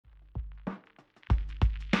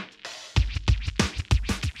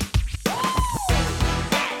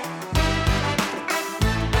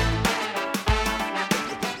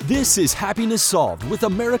This is Happiness Solved with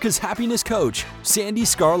America's happiness coach, Sandy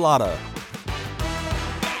Scarlatta.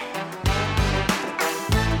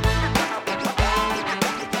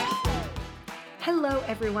 Hello,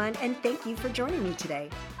 everyone, and thank you for joining me today.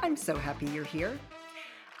 I'm so happy you're here.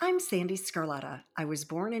 I'm Sandy Scarlatta. I was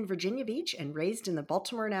born in Virginia Beach and raised in the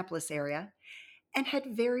Baltimore-Annapolis area and had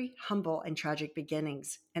very humble and tragic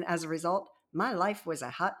beginnings. And as a result, my life was a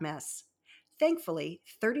hot mess. Thankfully,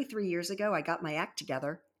 33 years ago, I got my act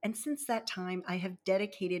together. And since that time, I have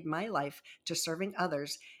dedicated my life to serving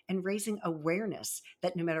others and raising awareness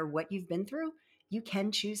that no matter what you've been through, you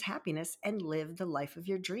can choose happiness and live the life of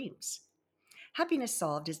your dreams. Happiness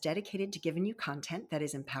Solved is dedicated to giving you content that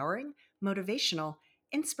is empowering, motivational,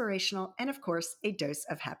 inspirational, and of course, a dose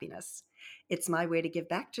of happiness. It's my way to give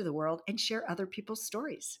back to the world and share other people's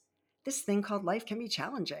stories. This thing called life can be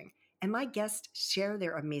challenging, and my guests share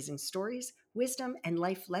their amazing stories, wisdom, and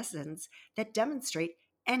life lessons that demonstrate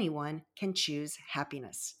anyone can choose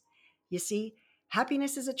happiness. You see,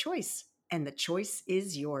 happiness is a choice, and the choice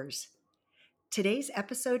is yours. Today's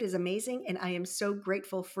episode is amazing, and I am so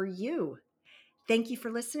grateful for you. Thank you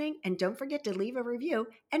for listening, and don't forget to leave a review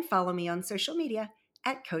and follow me on social media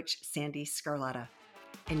at Coach Sandy Scarlatta.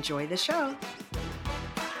 Enjoy the show.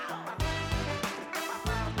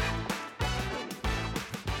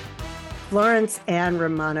 Florence and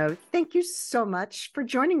Romano, thank you so much for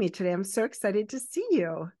joining me today. I'm so excited to see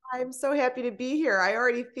you. I'm so happy to be here. I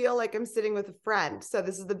already feel like I'm sitting with a friend. So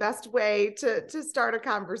this is the best way to start a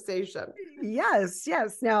conversation. Yes.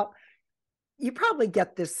 Now, you probably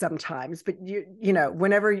get this sometimes, but you know,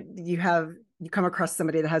 whenever you come across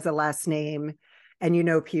somebody that has a last name and you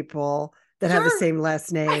know people that have the same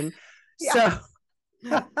last name. Yeah.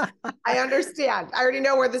 So I understand. I already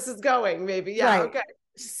know where this is going, maybe. Yeah. Right. Okay.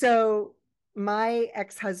 So my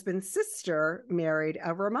ex-husband's sister married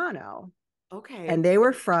a Romano. Okay. And they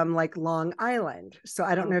were from like Long Island. So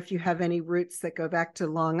I don't know if you have any roots that go back to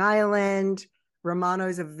Long Island. Romano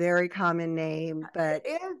is a very common name, but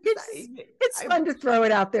it's fun to throw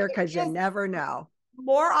it out there because you never know.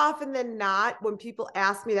 More often than not, when people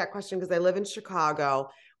ask me that question, because I live in Chicago,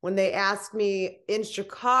 when they ask me in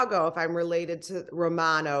Chicago if I'm related to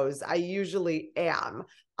Romanos, I usually am.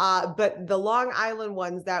 But the Long Island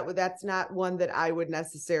ones, that's not one that I would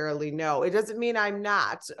necessarily know. It doesn't mean I'm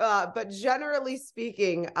not. But generally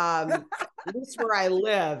speaking, at least where I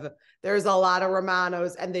live, there's a lot of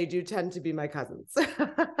Romanos, and they do tend to be my cousins.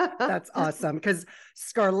 That's awesome, because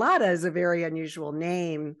Scarlatta is a very unusual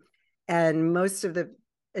name. And most of the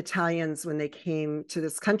Italians, when they came to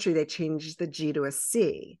this country, they changed the G to a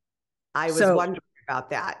C. I was wondering about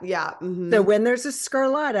that. Yeah. Mm-hmm. So when there's a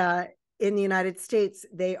Scarlatta in the United States,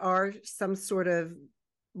 they are some sort of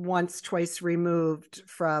twice removed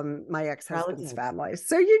from my ex-husband's family.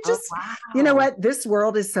 So you just, you know what? This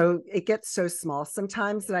world is it gets so small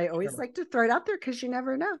sometimes that I always like to throw it out there because you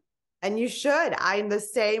never know. And you should. I'm the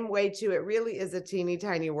same way too. It really is a teeny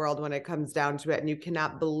tiny world when it comes down to it. And you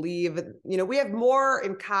cannot believe, we have more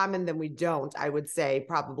in common than we don't, I would say,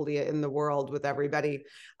 probably in the world with everybody.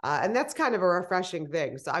 And that's kind of a refreshing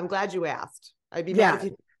thing. So I'm glad you asked. I'd be mad if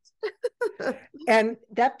you And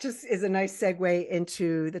that just is a nice segue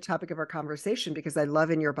into the topic of our conversation, because I love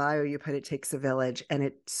in your bio, you put it takes a village, and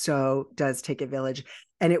it so does take a village.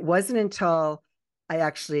 And it wasn't until I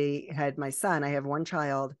actually had my son, I have one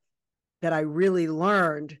child, that I really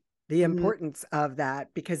learned the importance of that,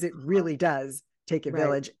 because it really does take a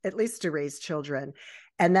village, at least to raise children.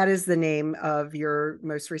 And that is the name of your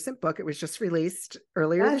most recent book. It was just released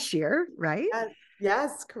earlier this year, right?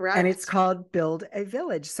 Yes, correct. And it's called Build a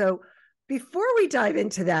Village. So before we dive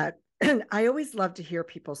into that, I always love to hear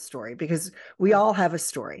people's story, because we all have a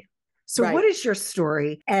story. So what is your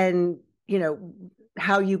story, and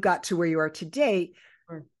how you got to where you are today?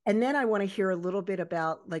 And then I want to hear a little bit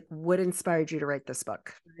about what inspired you to write this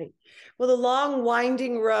book. Right. Well, the long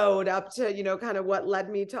winding road up to, kind of what led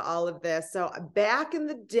me to all of this. So back in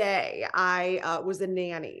the day, I was a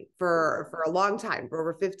nanny for a long time, for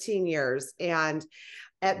over 15 years. And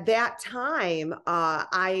at that time,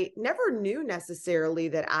 I never knew necessarily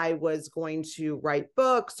that I was going to write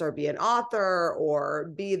books or be an author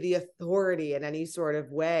or be the authority in any sort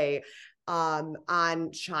of way on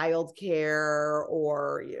childcare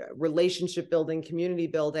or relationship building, community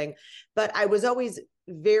building. But I was always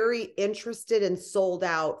very interested and sold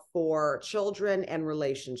out for children and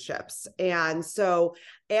relationships. And so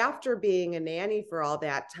after being a nanny for all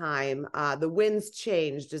that time, the winds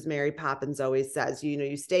changed, as Mary Poppins always says.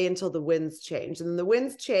 You stay until the winds change. And then the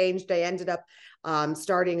winds changed. I ended up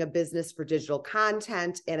starting a business for digital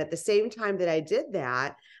content. And at the same time that I did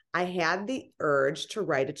that, I had the urge to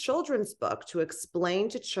write a children's book to explain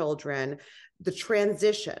to children the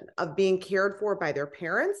transition of being cared for by their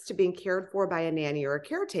parents to being cared for by a nanny or a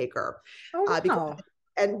caretaker. Oh, wow.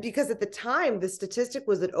 Because at the time, the statistic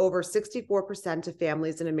was that over 64% of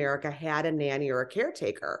families in America had a nanny or a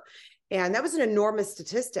caretaker. And that was an enormous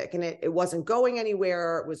statistic, and it wasn't going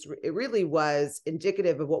anywhere. It really was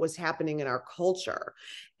indicative of what was happening in our culture.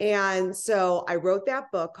 And so I wrote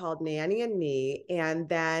that book called Nanny and Me, and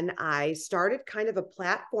then I started kind of a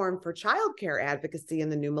platform for childcare advocacy in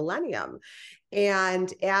the new millennium.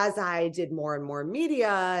 And as I did more and more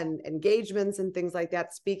media and engagements and things like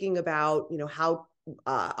that, speaking about, how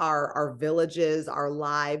our villages, our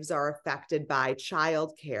lives are affected by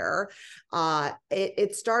childcare.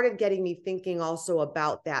 It started getting me thinking also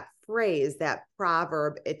about that phrase, that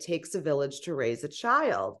proverb, it takes a village to raise a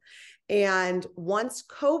child. And once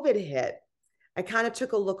COVID hit, I kind of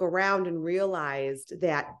took a look around and realized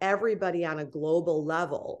that everybody on a global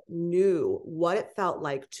level knew what it felt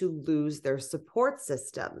like to lose their support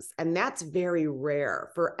systems. And that's very rare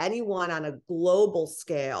for anyone on a global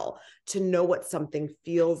scale to know what something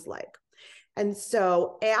feels like. And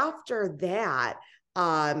so after that,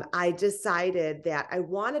 I decided that I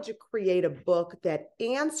wanted to create a book that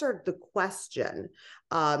answered the question,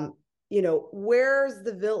 where's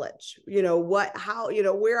the village?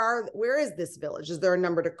 Where is this village? Is there a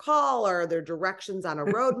number to call? Or are there directions on a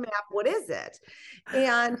roadmap? What is it?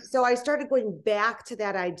 And so I started going back to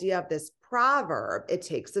that idea of this proverb, it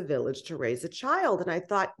takes a village to raise a child. And I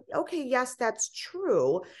thought, okay, yes, that's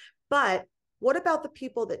true. But what about the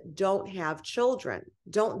people that don't have children?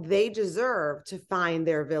 Don't they deserve to find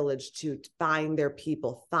their village, to find their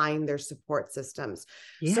people, find their support systems?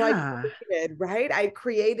 Yeah. So I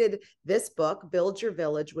created this book, Build Your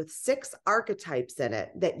Village, with 6 archetypes in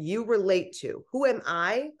it that you relate to. Who am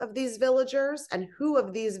I of these villagers? And who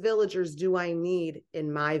of these villagers do I need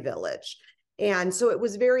in my village? And so it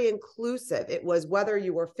was very inclusive. It was whether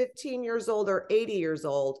you were 15 years old or 80 years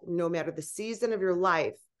old, no matter the season of your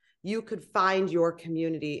life, you could find your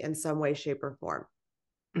community in some way, shape, or form.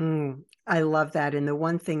 I love that. And the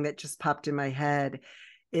one thing that just popped in my head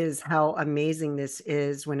is how amazing this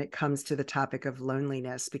is when it comes to the topic of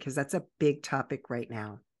loneliness, because that's a big topic right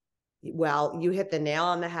now. Well, you hit the nail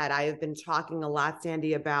on the head. I have been talking a lot,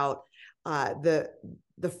 Sandy, about the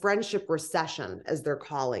friendship recession, as they're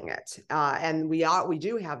calling it. And we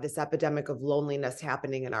do have this epidemic of loneliness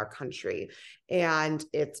happening in our country. And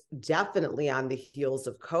it's definitely on the heels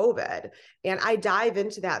of COVID. And I dive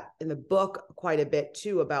into that in the book quite a bit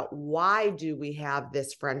too, about why do we have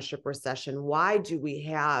this friendship recession? Why do we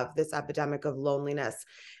have this epidemic of loneliness?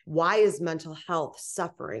 Why is mental health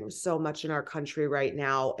suffering so much in our country right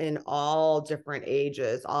now, in all different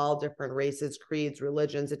ages, all different races, creeds,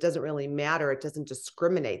 religions? It doesn't really matter. It doesn't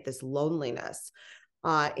discriminate, this loneliness.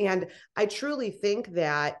 And I truly think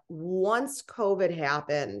that once COVID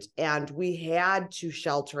happened and we had to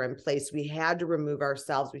shelter in place, we had to remove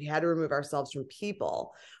ourselves from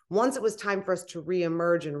people. Once it was time for us to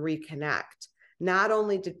reemerge and reconnect, not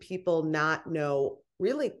only did people not know,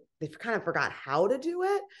 really, they kind of forgot how to do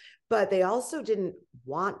it, but they also didn't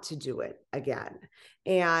want to do it again.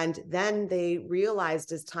 And then they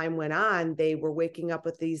realized as time went on, they were waking up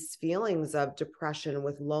with these feelings of depression,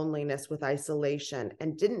 with loneliness, with isolation,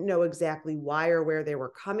 and didn't know exactly why or where they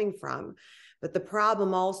were coming from. But the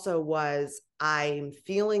problem also was, I'm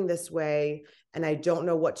feeling this way and I don't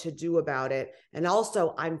know what to do about it. And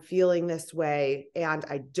also I'm feeling this way and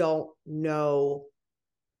I don't know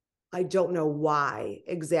why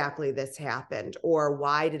exactly this happened, or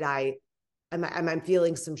why did I'm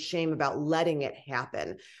feeling some shame about letting it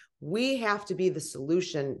happen. We have to be the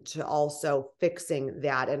solution to also fixing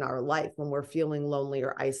that in our life when we're feeling lonely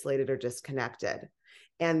or isolated or disconnected.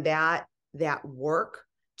 And that work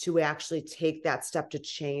to actually take that step to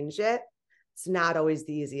change it, it's not always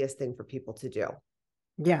the easiest thing for people to do.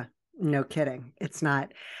 Yeah, no kidding. It's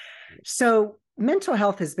not. So mental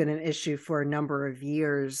health has been an issue for a number of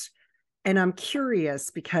years. And I'm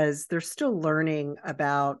curious because they're still learning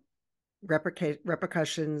about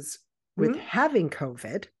repercussions with having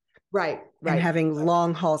COVID. Right. And having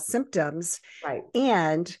long haul symptoms. Right.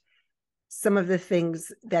 And some of the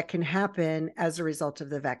things that can happen as a result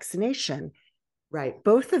of the vaccination. Right.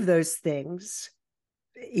 Both of those things,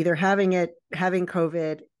 either having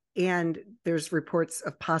COVID, and there's reports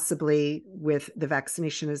of possibly with the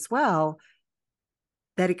vaccination as well,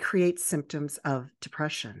 that it creates symptoms of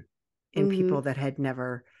depression in people that had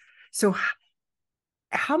never. So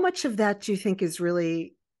how much of that do you think is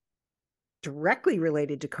really directly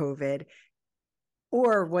related to COVID?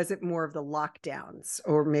 Or was it more of the lockdowns,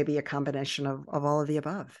 or maybe a combination of all of the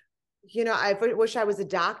above? I wish I was a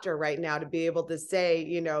doctor right now to be able to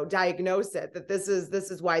say, diagnose it, that this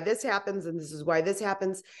is why this happens and this is why this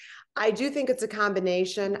happens. I do think it's a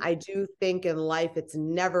combination. I do think in life, it's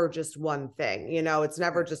never just one thing. It's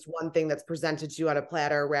never just one thing that's presented to you on a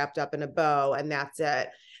platter, wrapped up in a bow, and that's it.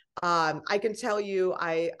 I can tell you,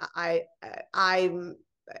 I'm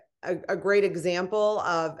a great example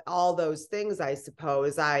of all those things, I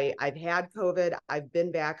suppose. I've had COVID. I've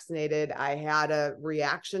been vaccinated. I had a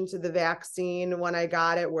reaction to the vaccine when I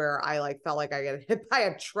got it, where I felt like I got hit by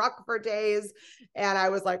a truck for days. And I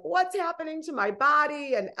was like, what's happening to my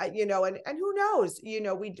body? And, and who knows,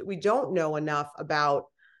 we don't know enough about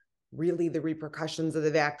really the repercussions of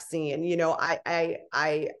the vaccine.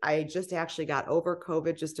 I just actually got over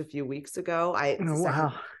COVID just a few weeks ago. Oh,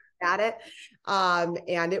 wow. At it.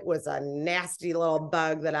 And it was a nasty little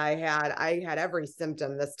bug that I had. I had every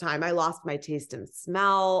symptom this time. I lost my taste and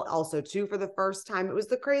smell also too for the first time. It was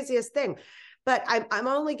the craziest thing. But I'm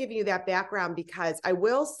only giving you that background because I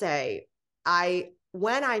will say,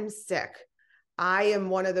 when I'm sick, I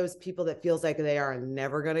am one of those people that feels like they are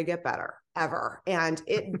never going to get better, ever. And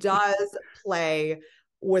it does play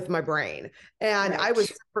with my brain. And I was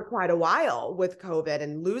sick for quite a while with COVID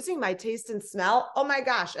and losing my taste and smell. Oh my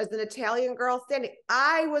gosh, as an Italian girl standing,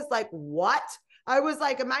 I was like, what? I was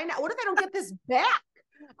like, what if I don't get this back?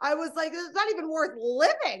 I was like, it's not even worth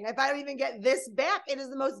living if I don't even get this back. It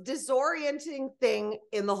is the most disorienting thing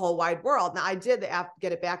in the whole wide world. Now, I did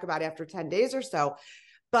get it back about after 10 days or so,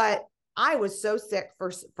 but I was so sick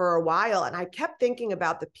for a while. And I kept thinking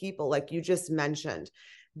about the people, like you just mentioned,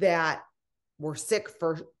 that were sick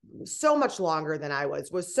for so much longer than I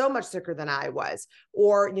was so much sicker than I was,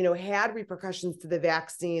 or, had repercussions to the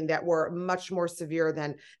vaccine that were much more severe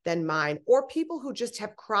than mine, or people who just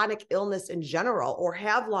have chronic illness in general, or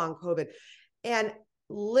have long COVID, and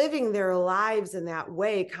living their lives in that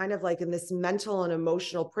way, kind of like in this mental and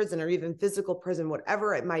emotional prison, or even physical prison,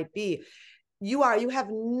 whatever it might be. You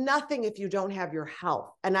have nothing if you don't have your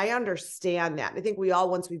health. And I understand that. I think we all,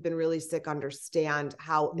 once we've been really sick, understand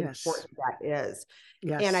how important that is.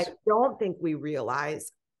 Yes. And I don't think we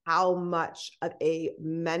realize how much of a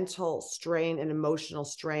mental strain and emotional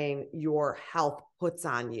strain your health puts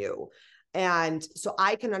on you. And so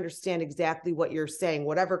I can understand exactly what you're saying,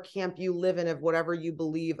 whatever camp you live in, of whatever you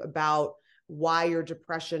believe about why your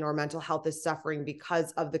depression or mental health is suffering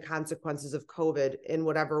because of the consequences of COVID in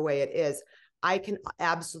whatever way it is. I can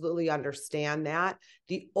absolutely understand that.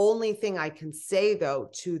 The only thing I can say,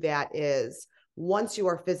 though, to that is, once you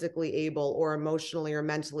are physically able, or emotionally or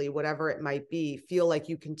mentally, whatever it might be, feel like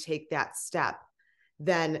you can take that step,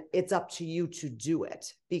 then it's up to you to do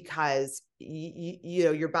it, because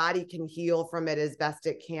your body can heal from it as best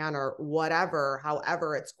it can, or whatever,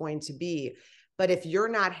 however it's going to be. But if you're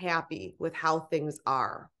not happy with how things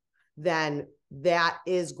are, then that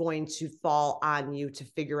is going to fall on you to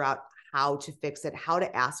figure out how to fix it, how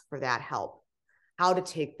to ask for that help, how to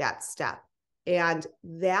take that step. And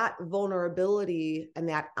that vulnerability and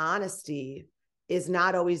that honesty is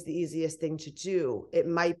not always the easiest thing to do. It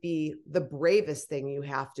might be the bravest thing you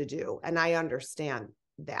have to do. And I understand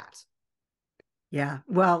that. Yeah.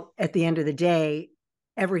 Well, at the end of the day,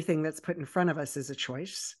 everything that's put in front of us is a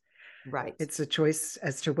choice. Right. It's a choice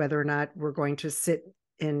as to whether or not we're going to sit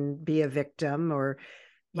and be a victim, or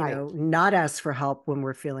not ask for help when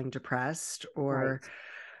we're feeling depressed, or,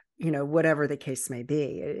 whatever the case may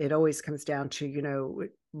be. It always comes down to,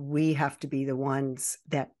 we have to be the ones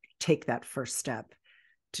that take that first step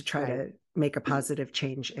to try to make a positive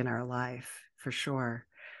change in our life, for sure.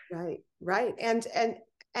 Right.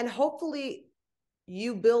 And hopefully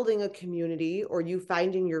you building a community, or you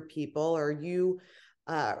finding your people, or you,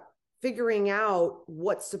 figuring out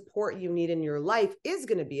what support you need in your life is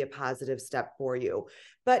going to be a positive step for you.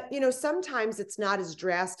 But, sometimes it's not as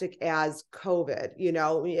drastic as COVID,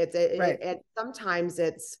 sometimes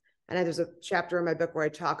it's, and there's a chapter in my book where I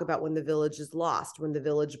talk about when the village is lost, when the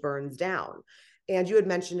village burns down. And you had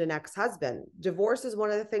mentioned an ex-husband. Divorce is one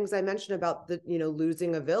of the things I mentioned about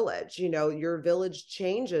losing a village. Your village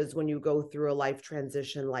changes when you go through a life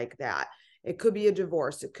transition like that. It could be a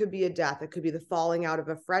divorce. It could be a death. It could be the falling out of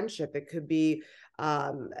a friendship. It could be,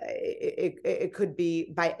 it could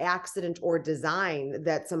be by accident or design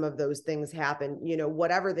that some of those things happen,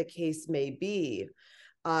 whatever the case may be.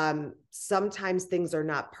 Sometimes things are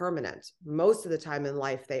not permanent. Most of the time in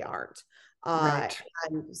life, they aren't.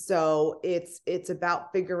 And so it's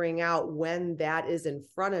about figuring out, when that is in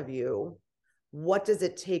front of you, what does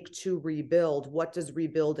it take to rebuild? What does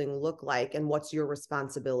rebuilding look like? And what's your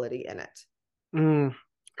responsibility in it?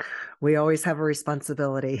 We always have a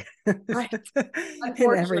responsibility Right. in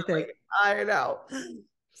everything. Unfortunately, I know.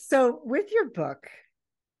 So with your book,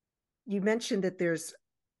 you mentioned that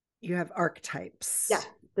you have Yeah, archetypes.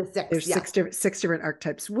 the six. There's Yes, six different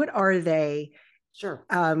archetypes. What are they? sure.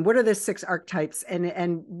 What are the six archetypes,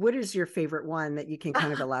 and what is your favorite one that you can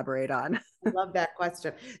kind of elaborate on? I love that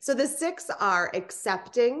question. So the six are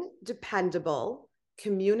accepting, dependable,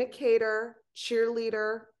 communicator,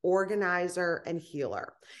 cheerleader, organizer, and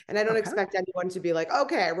healer. And I don't Okay. expect anyone to be like,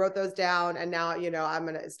 okay, I wrote those down and now, I'm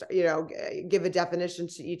going to, give a definition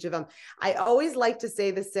to each of them. I always like to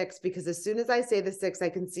say the six because as soon as I say the six, I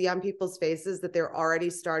can see on people's faces that they're already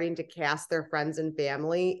starting to cast their friends and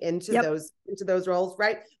family into Yep. those roles,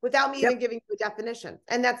 right? Without me even Yep. giving you a definition.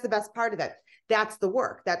 And that's the best part of it. That's the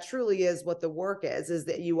work. That truly is what the work is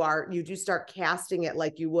that you do start casting it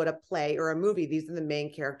like you would a play or a movie. These are the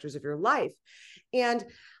main characters of your life. And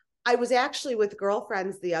I was actually with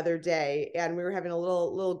girlfriends the other day and we were having a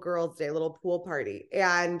little girls' day, a little pool party.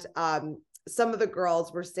 And some of the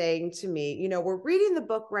girls were saying to me, we're reading the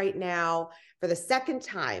book right now for the second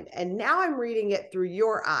time. And now I'm reading it through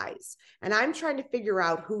your eyes. And I'm trying to figure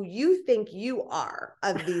out who you think you are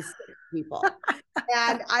of these six people.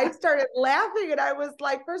 And I started laughing and I was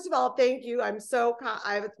like, first of all, thank you. I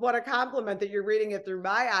want to compliment that you're reading it through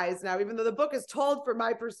my eyes now, even though the book is told from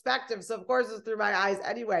my perspective. So of course it's through my eyes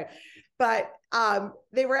anyway. But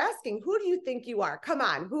they were asking, who do you think you are? Come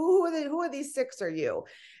on, who are these six are you?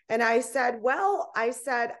 And I said,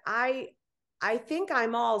 I think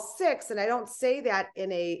I'm all six. And I don't say that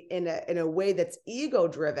in a way that's ego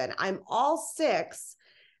driven. I'm all six,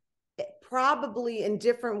 probably in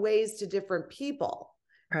different ways to different people.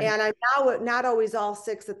 Right. And I'm now not always all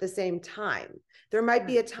six at the same time. There might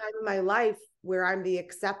be a time in my life where I'm the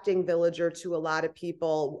accepting villager to a lot of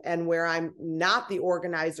people and where I'm not the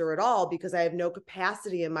organizer at all because I have no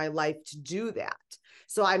capacity in my life to do that.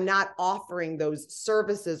 So I'm not offering those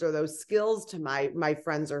services or those skills to my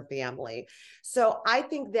friends or family. So I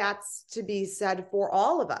think that's to be said for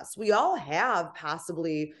all of us. We all have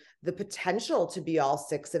possibly the potential to be all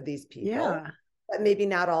six of these people, but maybe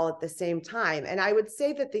not all at the same time. And I would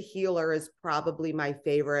say that the healer is probably my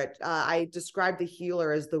favorite. I describe the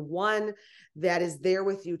healer as the one that is there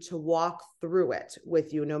with you to walk through it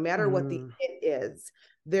with you, no matter what the it is.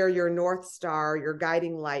 They're your North Star, your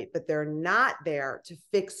guiding light, but they're not there to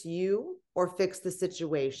fix you or fix the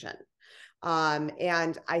situation.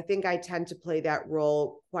 And I think I tend to play that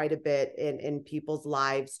role quite a bit in people's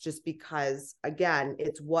lives, just because, again,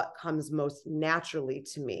 it's what comes most naturally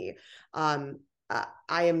to me.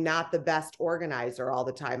 I am not the best organizer all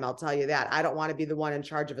the time. I'll tell you that. I don't want to be the one in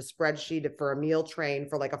charge of a spreadsheet for a meal train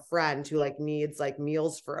for like a friend who needs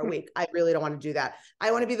meals for a week. I really don't want to do that.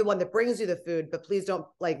 I want to be the one that brings you the food, but please don't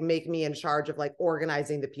make me in charge of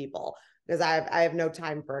organizing the people, because I have no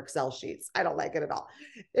time for Excel sheets. I don't like it at all.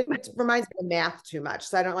 It reminds me of math too much.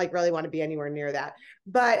 So I don't really want to be anywhere near that.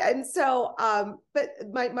 But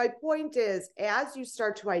my point is, as you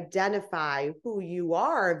start to identify who you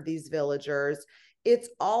are of these villagers, it's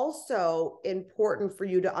also important for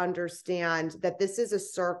you to understand that this is a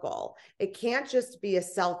circle. It can't just be a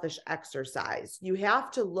selfish exercise. You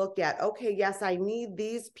have to look at, okay, yes, I need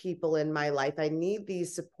these people in my life. I need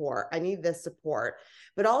this support.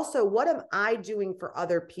 But also, what am I doing for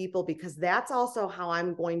other people? Because that's also how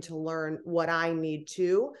I'm going to learn what I need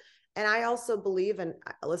too. And I also believe, and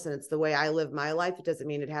listen, it's the way I live my life. It doesn't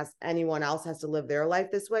mean anyone else has to live their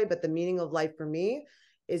life this way, but the meaning of life for me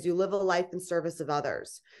is you live a life in service of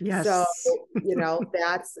others. Yes. So,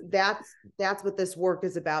 that's what this work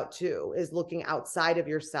is about too, is looking outside of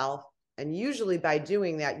yourself. And usually by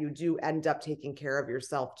doing that, you do end up taking care of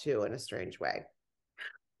yourself too, in a strange way.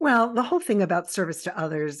 Well, the whole thing about service to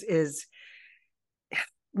others is,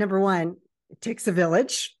 number one, it takes a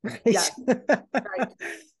village. Right? Yes.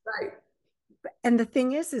 Right. And the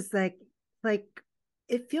thing is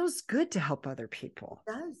it feels good to help other people.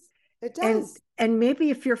 It does. It does. And maybe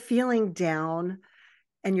if you're feeling down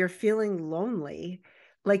and you're feeling lonely,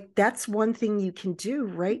 that's one thing you can do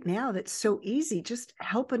right now that's so easy. Just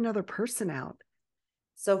help another person out.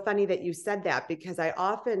 So funny that you said that, because I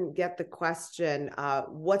often get the question,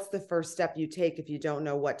 what's the first step you take if you don't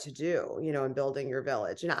know what to do, in building your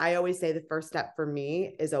village? And I always say the first step for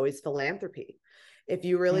me is always philanthropy. If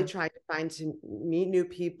you really try to meet new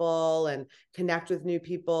people and connect with new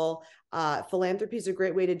people, philanthropy is a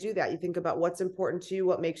great way to do that. You think about what's important to you,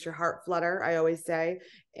 what makes your heart flutter, I always say,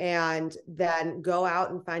 and then go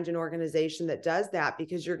out and find an organization that does that,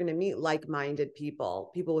 because you're going to meet like-minded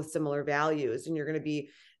people with similar values, and you're going to be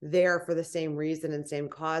there for the same reason and same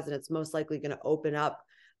cause. And it's most likely going to open up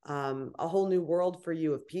a whole new world for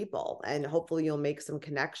you of people, and hopefully you'll make some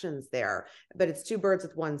connections there. But it's two birds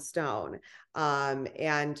with one stone.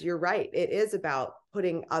 And you're right, it is about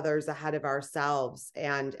putting others ahead of ourselves,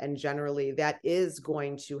 and generally that is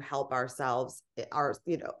going to help ourselves, our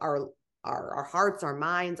hearts, our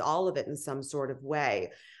minds, all of it in some sort of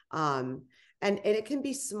way. And it can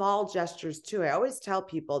be small gestures too. I always tell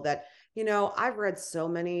people that, I've read so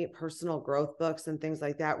many personal growth books and things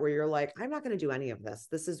like that, where you're like, I'm not going to do any of this.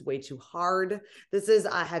 This is way too hard. This is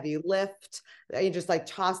a heavy lift. You just like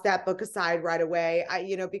toss that book aside right away.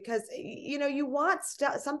 Because, you want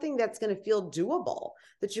something that's going to feel doable,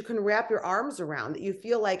 that you can wrap your arms around, that you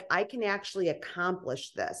feel like I can actually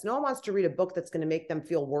accomplish this. No one wants to read a book that's going to make them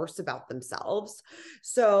feel worse about themselves.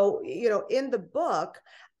 So, in the book,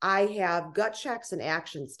 I have gut checks and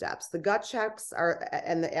action steps. The gut checks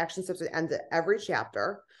and the action steps at the end of every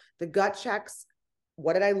chapter. The gut checks,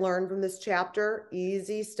 what did I learn from this chapter?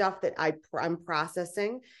 Easy stuff that I'm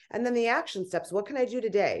processing. And then the action steps, what can I do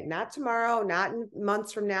today? Not tomorrow, not in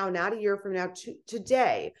months from now, not a year from now,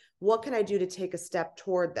 today. What can I do to take a step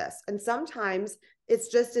toward this? And sometimes it's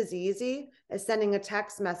just as easy as sending a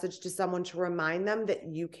text message to someone to remind them that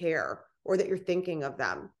you care, or that you're thinking of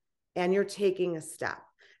them and you're taking a step.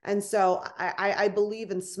 And so I believe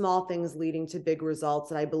in small things leading to big results.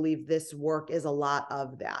 And I believe this work is a lot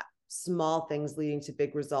of that, small things leading to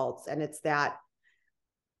big results. And it's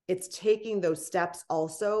taking those steps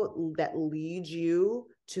also that lead you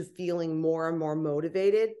to feeling more and more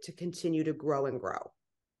motivated to continue to grow and grow.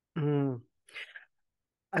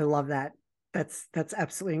 I love that. That's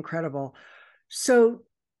absolutely incredible. So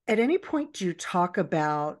at any point do you talk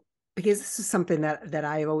about, because this is something that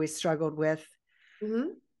I've always struggled with,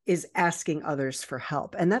 is asking others for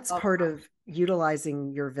help. And that's part of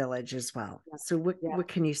utilizing your village as well. So what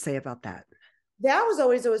can you say about that? That was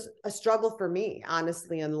always a struggle for me,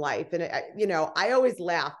 honestly, in life. And, I always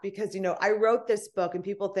laugh because, I wrote this book and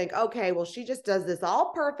people think, okay, well, she just does this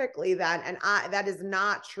all perfectly then. And that is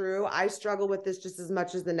not true. I struggle with this just as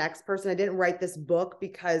much as the next person. I didn't write this book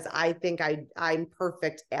because I think I'm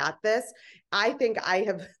perfect at this. I think I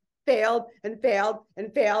have failed and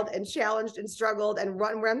challenged and struggled and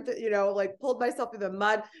run like pulled myself through the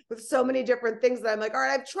mud with so many different things that I'm like, all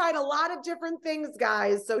right, I've tried a lot of different things,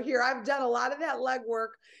 guys. So here, I've done a lot of that legwork.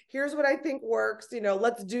 Here's what I think works.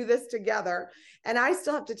 Let's do this together. And I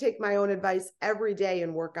still have to take my own advice every day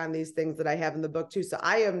and work on these things that I have in the book too. So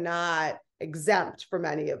I am not exempt from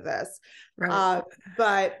any of this. Right.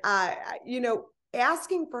 But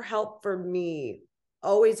asking for help for me,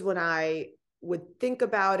 always when I would think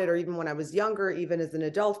about it, or even when I was younger, even as an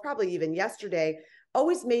adult, probably even yesterday,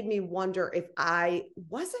 always made me wonder if I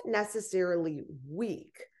wasn't necessarily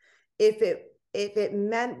weak. If it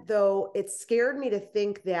meant, though, it scared me to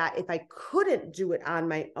think that if I couldn't do it on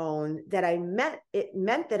my own, that it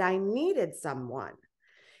meant that I needed someone.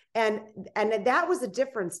 And that was a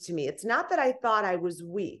difference to me. It's not that I thought I was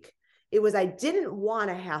weak. It was, I didn't want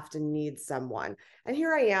to have to need someone. And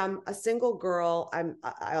here I am, a single girl.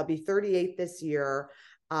 I'll be 38 this year,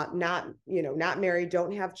 not married,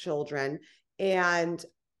 don't have children. And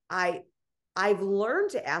I've learned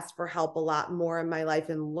to ask for help a lot more in my life,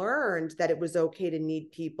 and learned that it was okay to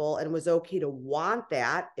need people, and it was okay to want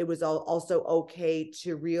that. It was also okay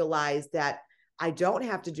to realize that I don't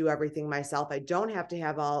have to do everything myself. I don't have to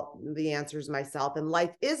have all the answers myself. And life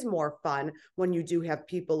is more fun when you do have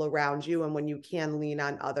people around you and when you can lean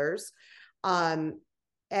on others. And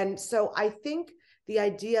so I think the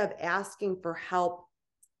idea of asking for help,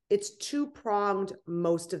 it's two-pronged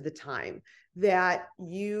most of the time. That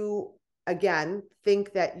you, again,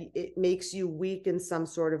 think that it makes you weak in some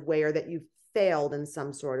sort of way, or that you failed in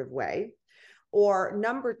some sort of way. Or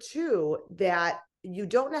number two, that you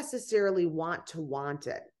don't necessarily want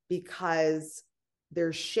it because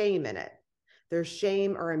there's shame in it. There's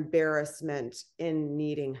shame or embarrassment in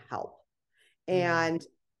needing help. And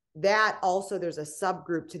that also, there's a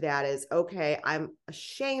subgroup to that, is, okay, I'm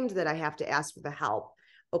ashamed that I have to ask for the help.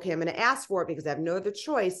 Okay, I'm going to ask for it because I have no other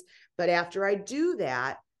choice. But after I do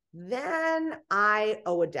that, then I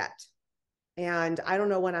owe a debt. And I don't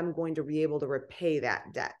know when I'm going to be able to repay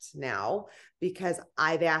that debt now, because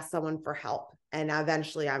I've asked someone for help, and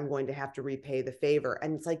eventually I'm going to have to repay the favor.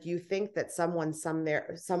 And it's like, you think that someone somewhere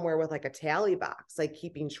with like a tally box, like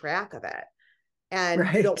keeping track of it, and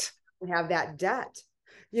right. You don't have that debt,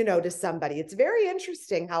 to somebody. It's very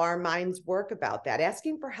interesting how our minds work about that.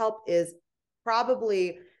 Asking for help is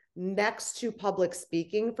probably, next to public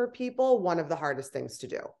speaking for people, one of the hardest things to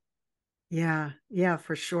do. Yeah,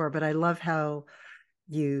 for sure. But I love how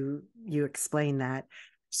you explain that.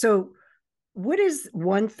 So what is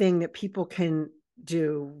one thing that people can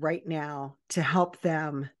do right now to help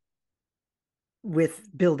them with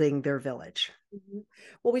building their village? Mhm.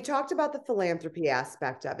 Well, we talked about the philanthropy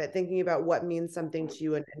aspect of it, thinking about what means something to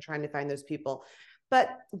you and trying to find those people.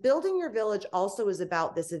 But building your village also is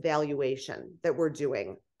about this evaluation that we're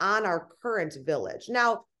doing on our current village.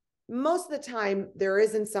 Now, most of the time, there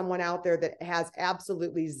isn't someone out there that has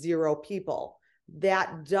absolutely zero people.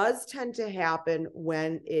 That does tend to happen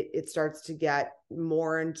when it starts to get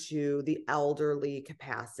more into the elderly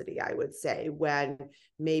capacity, I would say, when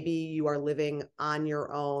maybe you are living on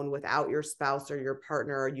your own without your spouse or your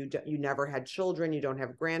partner, or you never had children, you don't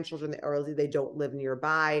have grandchildren, or they don't live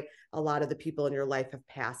nearby. A lot of the people in your life have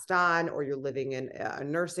passed on, or you're living in a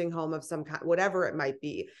nursing home of some kind, whatever it might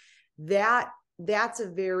be. That's a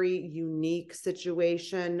very unique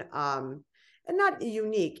situation. And not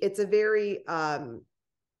unique, it's a very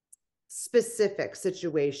specific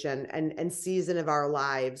situation and season of our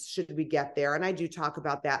lives should we get there. And I do talk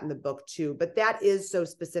about that in the book too, but that is so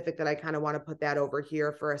specific that I kind of want to put that over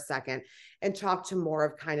here for a second and talk to more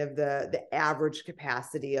of kind of the average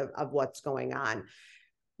capacity of what's going on.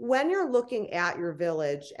 When you're looking at your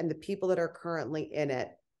village and the people that are currently in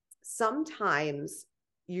it, sometimes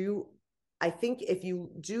I think if you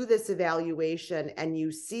do this evaluation and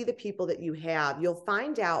you see the people that you have, you'll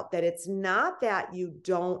find out that it's not that you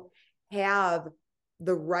don't have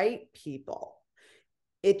the right people.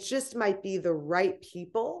 It just might be the right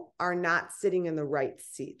people are not sitting in the right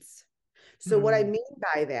seats. So what I mean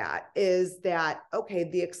by that is that, okay,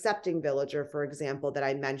 the accepting villager, for example, that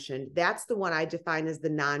I mentioned, that's the one I define as the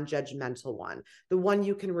non-judgmental one, the one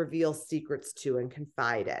you can reveal secrets to and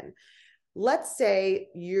confide in. Let's say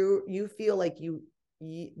you feel like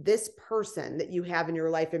this person that you have in your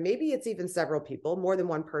life, and maybe it's even several people, more than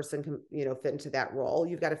one person can, fit into that role.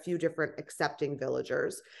 You've got a few different accepting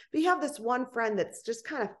villagers, but you have this one friend that's just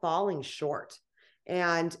kind of falling short,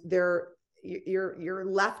 and you're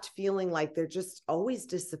left feeling like they're just always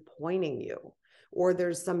disappointing you, or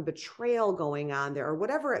there's some betrayal going on there, or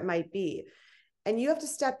whatever it might be. And you have to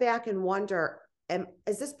step back and wonder,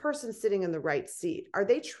 is this person sitting in the right seat? Are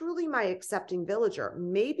they truly my accepting villager?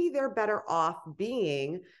 Maybe they're better off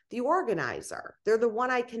being the organizer. They're the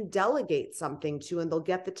one I can delegate something to and they'll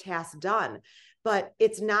get the task done. But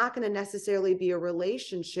it's not going to necessarily be a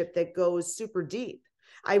relationship that goes super deep.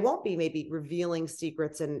 I won't be maybe revealing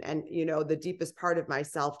secrets and the deepest part of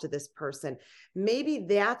myself to this person. Maybe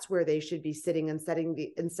that's where they should be sitting instead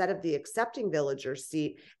of the accepting villager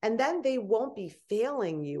seat. And then they won't be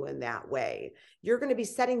failing you in that way. You're going to be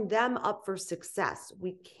setting them up for success.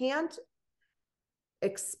 We can't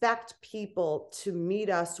expect people to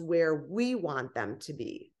meet us where we want them to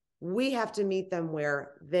be. We have to meet them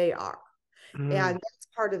where they are. And that's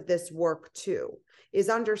part of this work too, is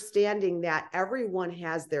understanding that everyone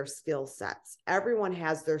has their skill sets, everyone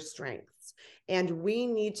has their strengths, and we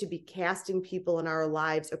need to be casting people in our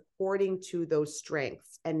lives according to those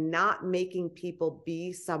strengths and not making people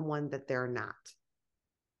be someone that they're not.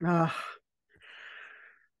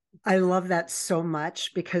 I love that so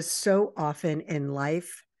much, because so often in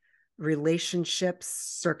life, relationships,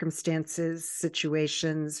 circumstances,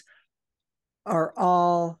 situations are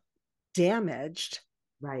all damaged,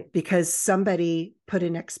 right? Because somebody put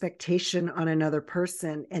an expectation on another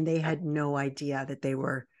person and they had no idea that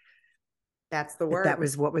That's the word. that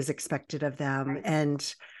was what was expected of them. Right.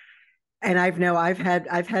 And I've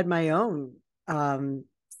had my own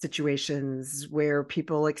situations where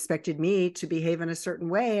people expected me to behave in a certain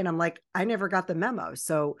way, and I'm like, I never got the memo,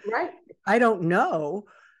 so right. I don't know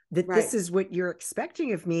that right. this is what you're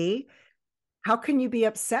expecting of me. How can you be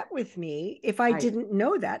upset with me if I didn't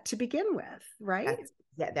know that to begin with? Right.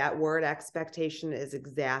 That word expectation is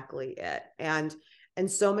exactly it. And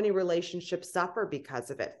so many relationships suffer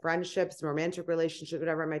because of it. Friendships, romantic relationships,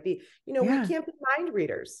 whatever it might be. We can't be mind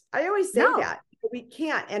readers. I always say that. We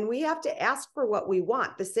can't. And we have to ask for what we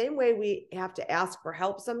want. The same way we have to ask for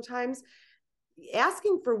help sometimes.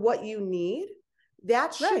 Asking for what you need,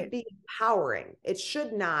 that should be empowering. It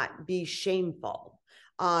should not be shameful.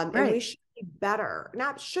 And we should be better.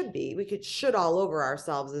 Not should be. We could should all over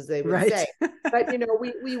ourselves, as they would say. But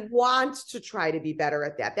we want to try to be better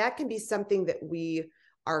at that. That can be something that we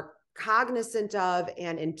are cognizant of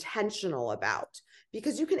and intentional about,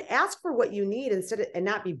 because you can ask for what you need and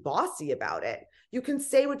not be bossy about it. You can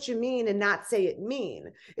say what you mean and not say it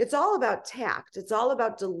mean. It's all about tact. It's all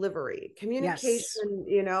about delivery, communication.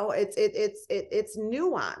 Yes. It's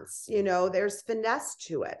nuance. There's finesse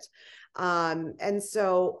to it. And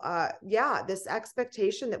so, this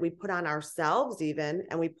expectation that we put on ourselves even,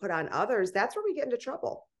 and we put on others, that's where we get into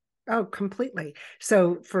trouble. Oh, completely.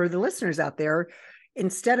 So for the listeners out there,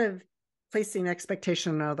 instead of placing an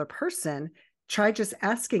expectation on another person, try just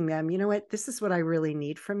asking them, you know what, this is what I really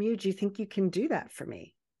need from you. Do you think you can do that for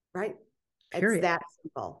me? Right. Period. It's that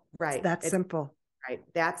simple. Right. It's that simple. Right.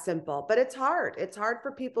 That's simple, but it's hard. It's hard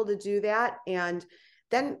for people to do that. And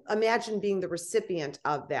then imagine being the recipient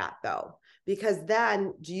of that though, because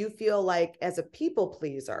then do you feel like as a people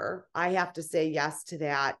pleaser, I have to say yes to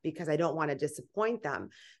that because I don't want to disappoint them.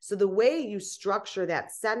 So the way you structure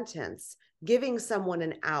that sentence, giving someone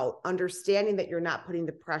an out, understanding that you're not putting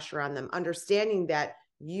the pressure on them, understanding that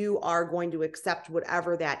you are going to accept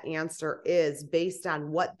whatever that answer is based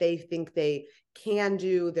on what they think they can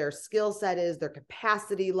do, their skill set is, their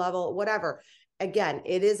capacity level, whatever. Again,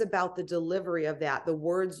 it is about the delivery of that. The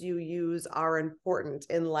words you use are important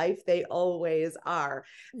in life. They always are.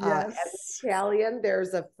 Yes. As Italian,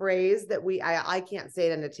 there's a phrase that I can't say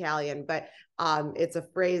it in Italian, but it's a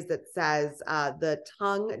phrase that says the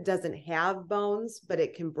tongue doesn't have bones, but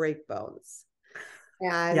it can break bones.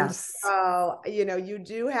 And yes. so, you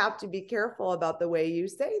do have to be careful about the way you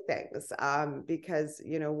say things because,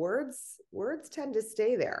 words tend to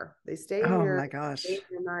stay there. They stay in my gosh. stay in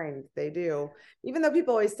your mind. They do. Even though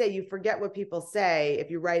people always say you forget what people say, if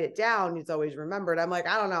you write it down, it's always remembered. I'm like,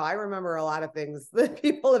 I don't know. I remember a lot of things that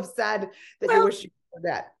people have said that you wish you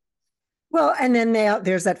forget. Well, and then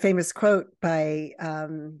there's that famous quote by,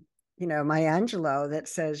 Maya Angelou that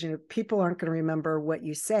says, people aren't going to remember what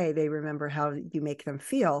you say. They remember how you make them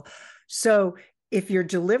feel. So if you're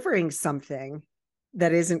delivering something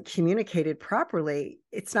that isn't communicated properly,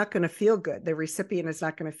 it's not going to feel good. The recipient is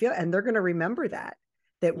not going to feel, and they're going to remember that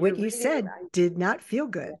what you said did not feel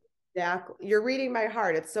good. Yeah, you're reading my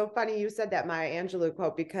heart. It's so funny you said that Maya Angelou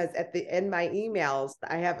quote, because in my emails,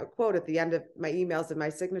 I have a quote at the end of my emails in my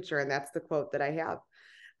signature, and that's the quote that I have.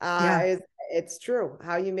 It's true.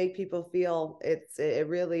 How you make people feel, it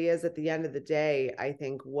really is at the end of the day, I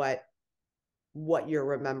think what you're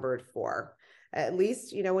remembered for. At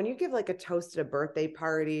least, when you give like a toast at a birthday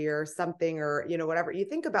party or something, or, whatever, you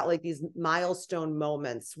think about like these milestone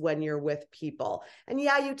moments when you're with people. And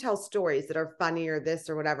yeah, you tell stories that are funny or this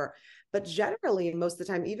or whatever, but generally, most of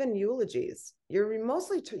the time, even eulogies, you're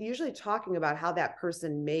mostly usually talking about how that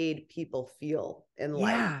person made people feel in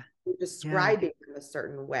life. You're describing them a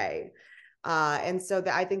certain way. And so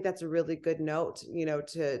I think that's a really good note,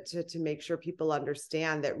 to make sure people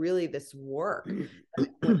understand that really this work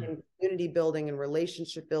in community building and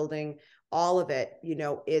relationship building, all of it,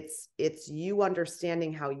 it's you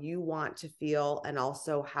understanding how you want to feel and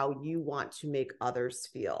also how you want to make others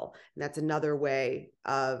feel. And that's another way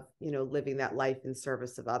of, living that life in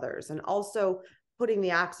service of others, and also putting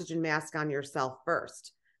the oxygen mask on yourself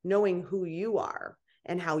first, knowing who you are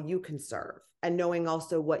and how you can serve, and knowing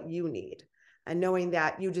also what you need, and knowing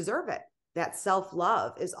that you deserve it. That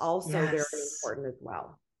self-love is also very important as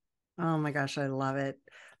well. Oh my gosh, I love it.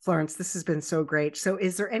 Florence, this has been so great. So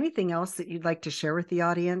is there anything else that you'd like to share with the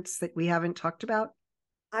audience that we haven't talked about?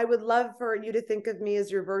 I would love for you to think of me as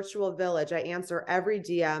your virtual village. I answer every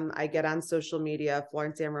DM I get on social media,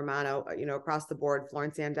 Florence and Romano, across the board,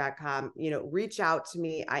 florenceann.com. Reach out to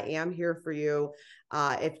me. I am here for you.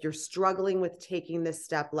 If you're struggling with taking this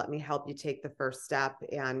step, let me help you take the first step.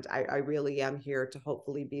 And I really am here to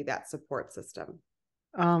hopefully be that support system.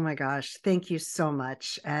 Oh my gosh. Thank you so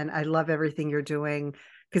much. And I love everything you're doing,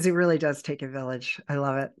 because it really does take a village. I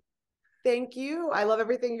love it. Thank you. I love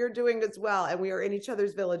everything you're doing as well. And we are in each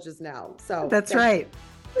other's villages now. So that's right.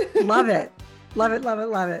 Love it. Love it. Love it.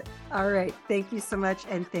 Love it. All right. Thank you so much.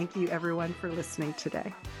 And thank you everyone for listening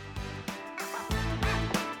today.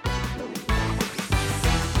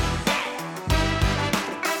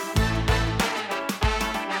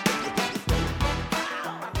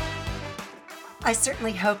 I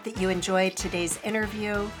certainly hope that you enjoyed today's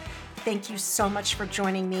interview. Thank you so much for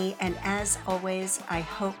joining me. And as always, I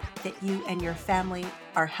hope that you and your family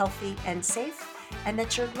are healthy and safe, and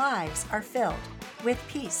that your lives are filled with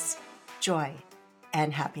peace, joy,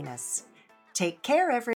 and happiness. Take care, everyone.